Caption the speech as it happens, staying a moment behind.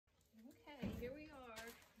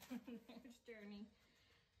There's Journey.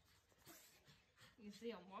 You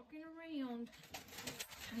see, I'm walking around.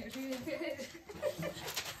 They're doing good.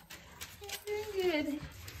 They're doing good.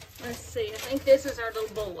 Let's see. I think this is our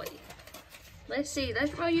little boy. Let's see.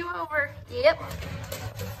 Let's roll you over. Yep.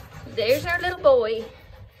 There's our little boy.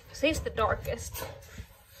 He's the darkest.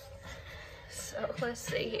 So let's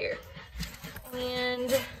see here. And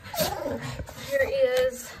here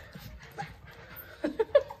is.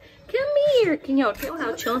 Come here. Can y'all tell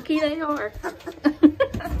how chunky they are?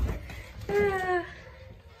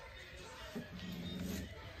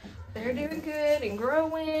 They're doing good and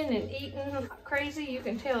growing and eating like crazy. You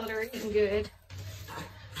can tell they're eating good.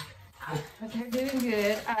 But they're doing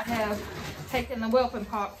good. I have taken the whelping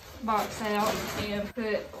box out and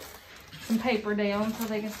put some paper down so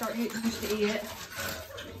they can start getting used to it.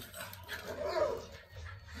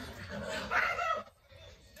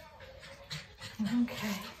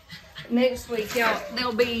 Okay. Next week, y'all,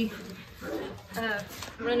 they'll be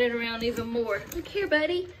running around even more. Look here,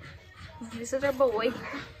 buddy. This is our boy.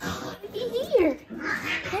 Looky here.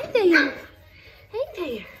 Hey there. Hey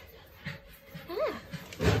there.